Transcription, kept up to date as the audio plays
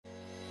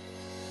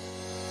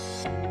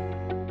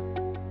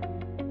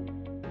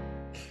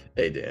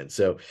Hey, Dan.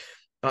 So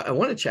I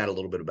want to chat a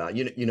little bit about,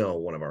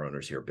 one of our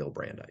owners here, Bill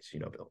Brandeis,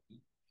 Bill.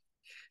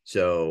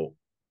 So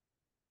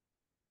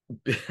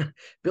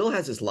Bill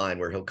has this line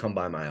where he'll come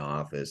by my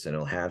office and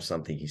he'll have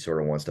something he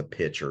sort of wants to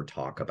pitch or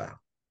talk about.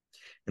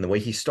 And the way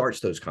he starts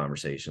those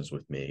conversations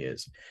with me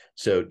is,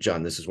 so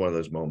John, this is one of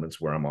those moments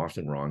where I'm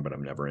often wrong, but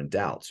I'm never in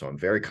doubt. So I'm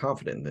very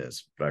confident in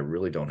this, but I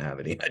really don't have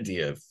any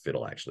idea if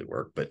it'll actually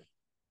work, but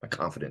my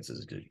confidence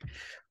is good.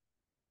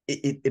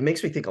 It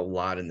makes me think a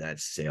lot in that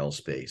sales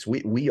space.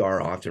 We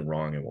are often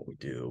wrong in what we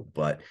do,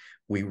 but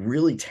we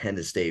really tend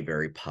to stay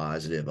very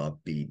positive,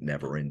 upbeat,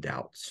 never in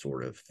doubt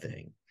sort of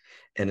thing.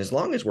 And as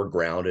long as we're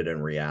grounded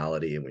in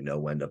reality and we know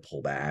when to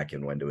pull back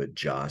and when to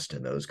adjust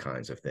and those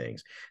kinds of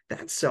things,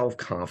 that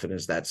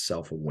self-confidence, that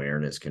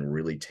self-awareness can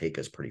really take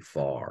us pretty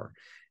far,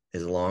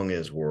 as long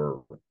as we're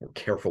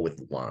careful with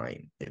the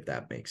line, if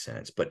that makes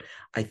sense. But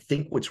I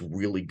think what's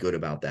really good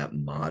about that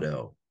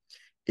motto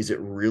is it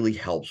really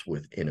helps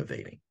with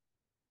innovating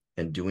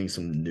and doing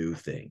some new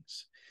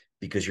things,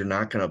 because you're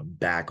not going to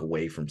back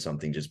away from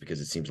something just because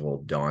it seems a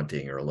little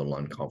daunting or a little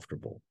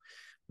uncomfortable,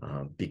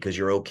 because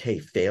you're okay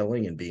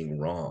failing and being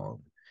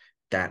wrong.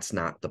 That's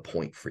not the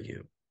point for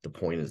you. The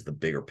point is the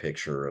bigger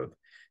picture of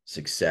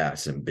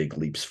success and big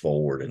leaps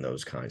forward and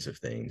those kinds of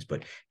things.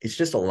 But it's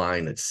just a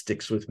line that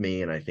sticks with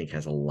me and I think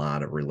has a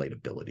lot of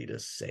relatability to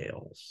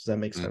sales. Does that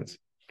make sense?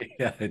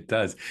 Yeah, it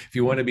does. If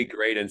you want to be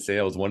great in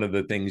sales, one of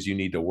the things you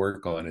need to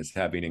work on is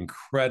having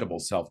incredible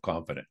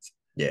self-confidence.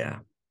 Yeah.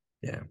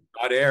 Yeah.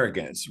 Not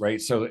arrogance,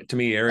 right? So to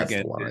me, That's the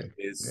arrogance line.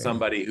 is Yeah.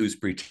 somebody who's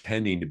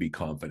pretending to be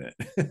confident.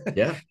 Yeah.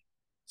 Yeah.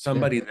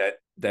 Somebody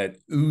that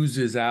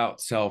oozes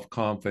out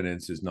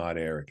self-confidence is not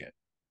arrogant.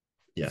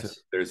 So Yes.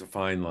 there's a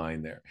fine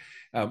line there.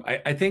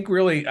 I think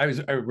really I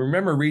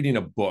remember reading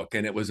a book,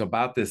 and it was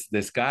about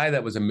this guy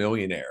that was a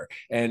millionaire,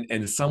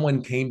 and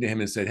someone came to him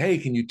and said, "Hey,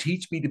 can you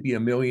teach me to be a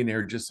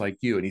millionaire just like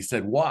you?" And he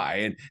said,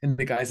 "Why?" And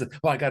the guy said,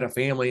 "Well, I got a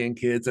family and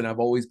kids, and I've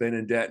always been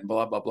in debt, and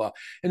blah blah blah."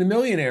 And the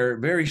millionaire,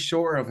 very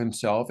sure of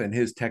himself and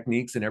his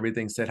techniques and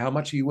everything, said, "How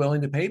much are you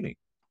willing to pay me?"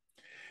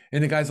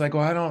 And the guy's like,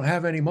 "Well, I don't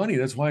have any money.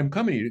 That's why I'm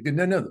coming to you."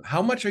 No, no.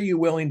 How much are you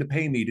willing to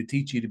pay me to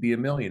teach you to be a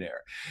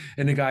millionaire?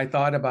 And the guy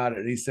thought about it.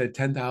 And he said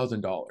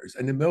 $10,000.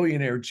 And the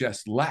millionaire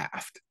just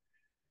laughed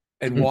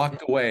and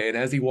walked away. And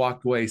as he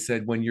walked away,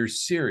 said, "When you're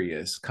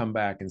serious, come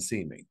back and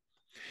see me."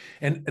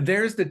 And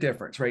there's the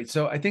difference, right?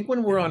 So I think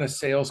when we're on a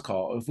sales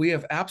call, if we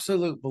have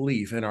absolute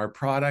belief in our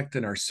product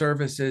and our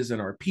services and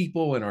our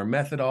people and our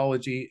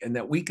methodology and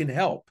that we can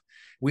help,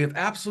 we have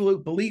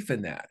absolute belief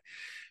in that.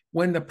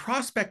 When the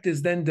prospect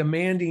is then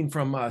demanding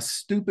from us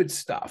stupid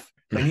stuff,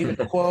 I need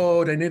a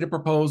quote, I need a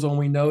proposal, and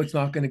we know it's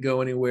not going to go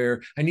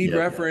anywhere. I need Yep.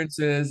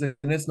 references, and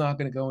it's not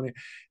going to go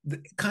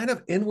anywhere. Kind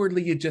of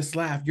inwardly, you just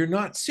laugh. You're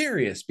not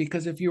serious,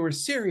 because if you were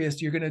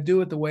serious, you're going to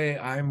do it the way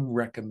I'm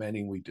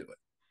recommending we do it.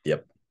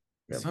 Yep.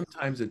 Yep.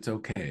 Sometimes it's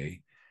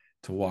okay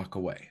to walk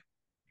away.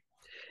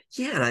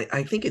 Yeah, and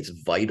I think it's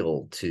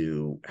vital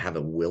to have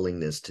a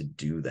willingness to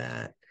do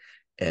that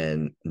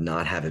and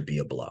not have it be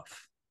a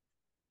bluff.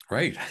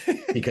 Right.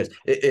 Because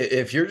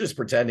if you're just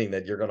pretending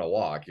that you're going to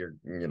walk,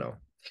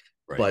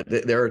 Right. but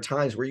there are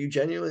times where you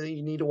genuinely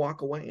need to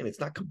walk away, and it's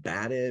not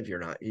combative. You're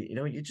not,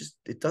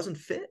 it doesn't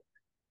fit.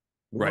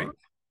 Move Right. on.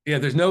 Yeah,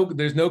 there's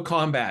no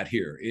combat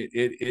here. It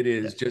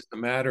is Yeah. just a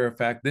matter of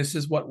fact. This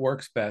is what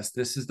works best.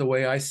 This is the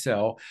way I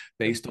sell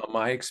based on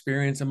my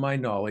experience and my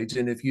knowledge.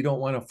 And if you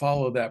don't want to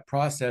follow that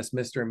process,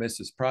 Mr. and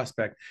Mrs.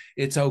 Prospect,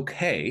 it's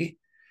okay.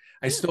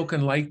 I Yeah. still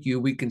can like you.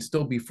 We can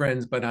still be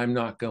friends, but I'm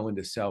not going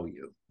to sell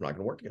you. We're not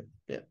going to work together.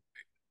 Yeah.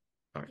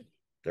 All right.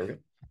 There we go.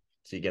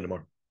 See you again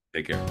tomorrow.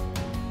 Take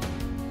care.